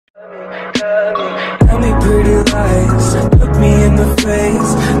love me. Tell me pretty lies, look me in the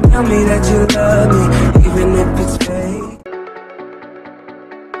face. Tell me that you love me, even if it's fake.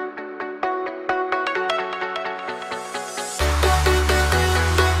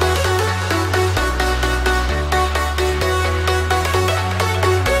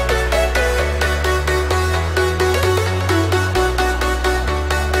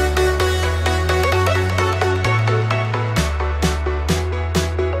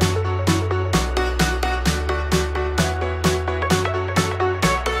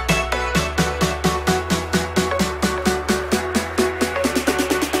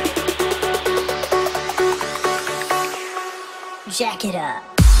 Jack it up.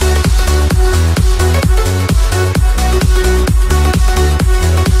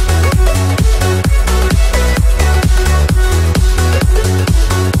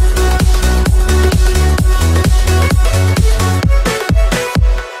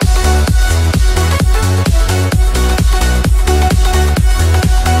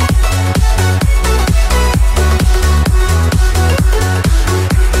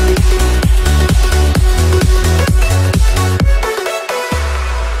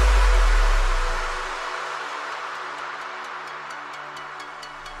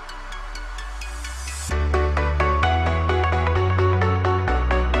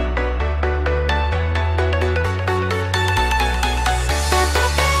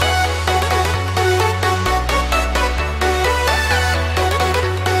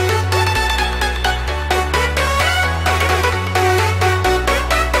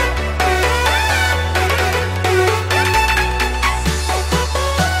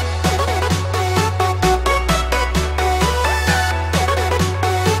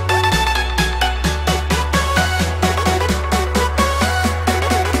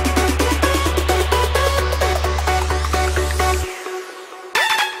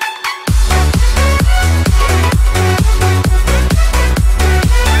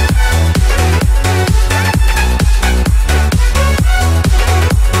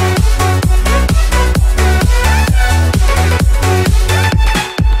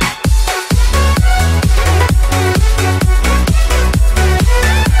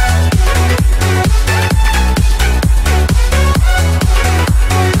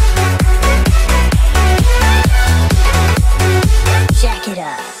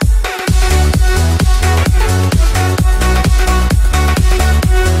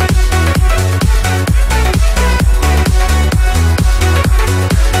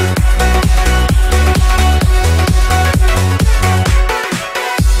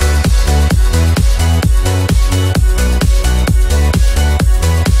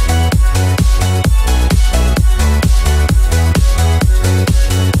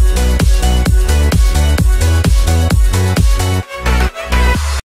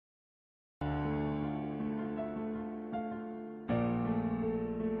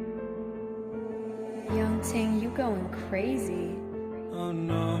 Young Ting, you going crazy. Oh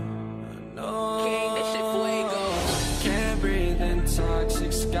no, no. King, that shit fuego. Can't breathe in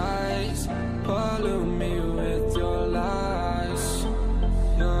toxic skies. Pollute me with your lies.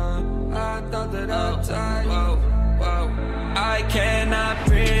 No, I thought that I'd die. Whoa, whoa. I cannot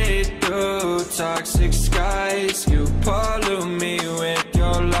breathe through toxic skies. You pollute me with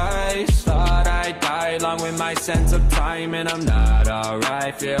your lies. Thought I'd die along with my sense of time, and I'm not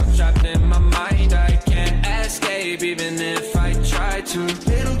alright. Feel trapped in my mind, I can't escape even if I try to.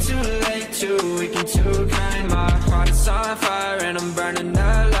 Little too late, too weak and too kind. My heart is on fire and I'm burning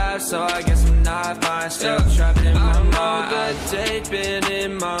alive, so I guess I'm not fine. Still trapped in my mind. That date been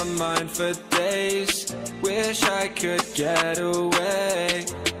in my mind for days. Wish I could get away.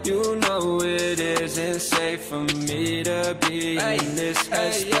 You know it isn't safe for me to be in this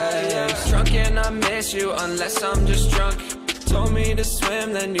headspace. Drunk and I miss you unless I'm just drunk. Told me to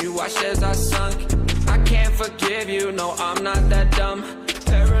swim, then you watched as I sunk. I can't forgive you, no, I'm not that dumb.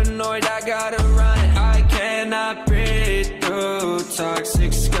 Paranoid, I gotta run. I cannot breathe through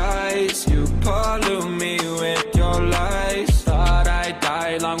toxic skies. You pollute me with your lies. Thought I'd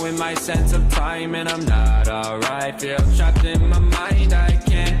die along with my sense of time, and I'm not alright. Feel trapped in my mind, I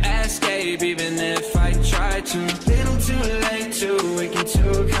can't escape even if I try to. Little too late, too weak and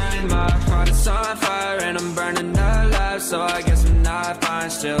too kind. My heart is on fire and I'm burning alive, so I guess I'm not fine.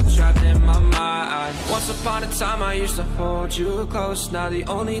 Still trapped in my mind. Once upon a time I used to hold you close. Now the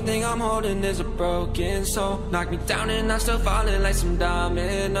only thing I'm holding is a broken soul. Knock me down and I'm still falling like some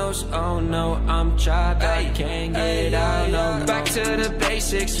dominoes. Oh no, I'm trapped, I can't get out, no. Back to the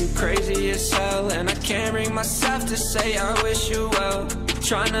basics, you crazy as hell, and I can't bring myself to say I wish you well.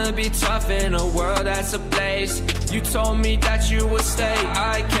 Trying to be tough in a world that's ablaze. You told me that you would stay.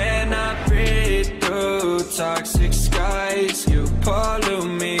 I cannot breathe toxic skies. You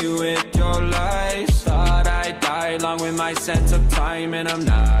pollute me with your lies. Thought I'd die along with my sense of time, and I'm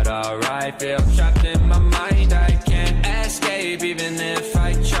not alright. Feel trapped in my mind, I can't escape even if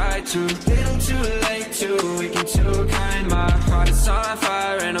I try to. Little too late, too weak and too kind. My heart is on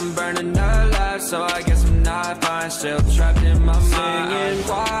fire and I'm burning alive, so I guess I'm not fine. Still trapped in my mind. Singing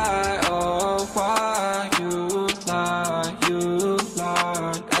why, oh why you lie, you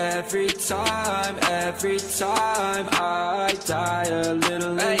lie. Every time I die a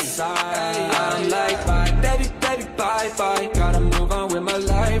little inside. I'm like bye, baby, baby, bye, bye. Gotta move on with my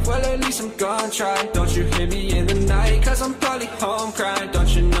life, well at least I'm gonna try. Don't you hear me in the night, cause I'm probably home crying.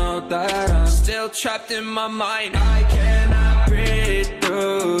 Don't you know that I'm still trapped in my mind. I cannot breathe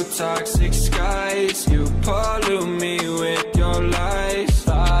through toxic skies. You pollute me with your lies.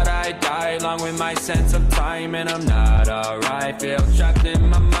 Thought I'd die along with my sense of time, and I'm not alright. Feel trapped in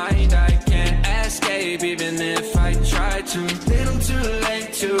my mind, I can't escape even if I try to. Little too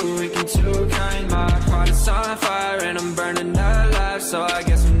late, too weak and too kind. My heart is on fire and I'm burning alive, so I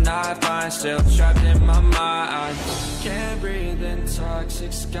guess I'm not fine. Still trapped in my mind. Can't breathe in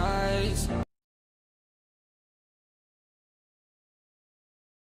toxic skies.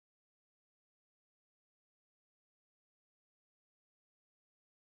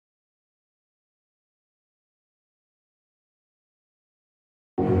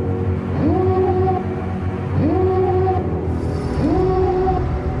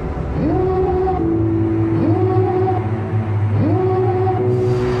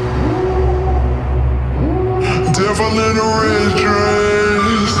 Devil in a red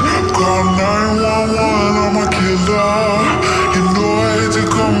dress, call 911, I'm a killer. You know I hate to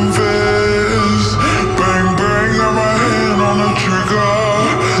confess. Bang bang, got my hand on the trigger.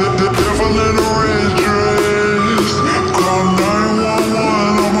 The devil in a red dress, call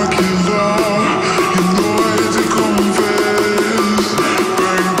 911, I'm a killer. You know I hate to confess.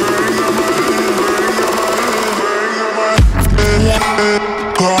 Bang bang, got my hand, bang got my hand,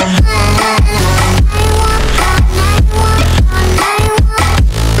 call.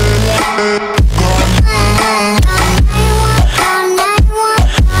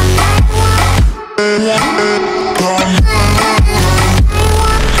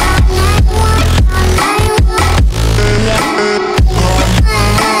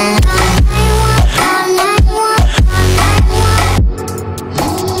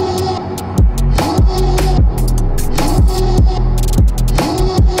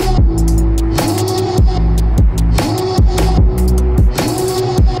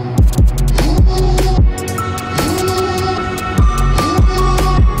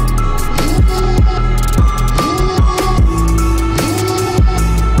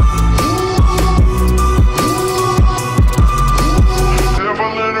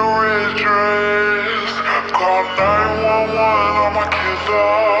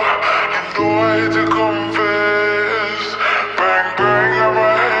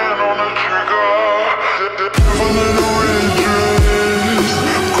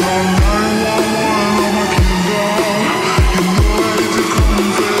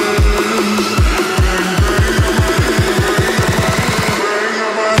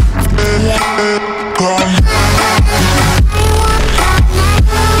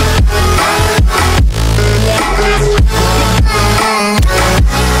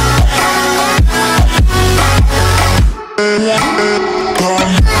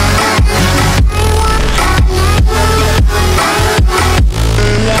 Come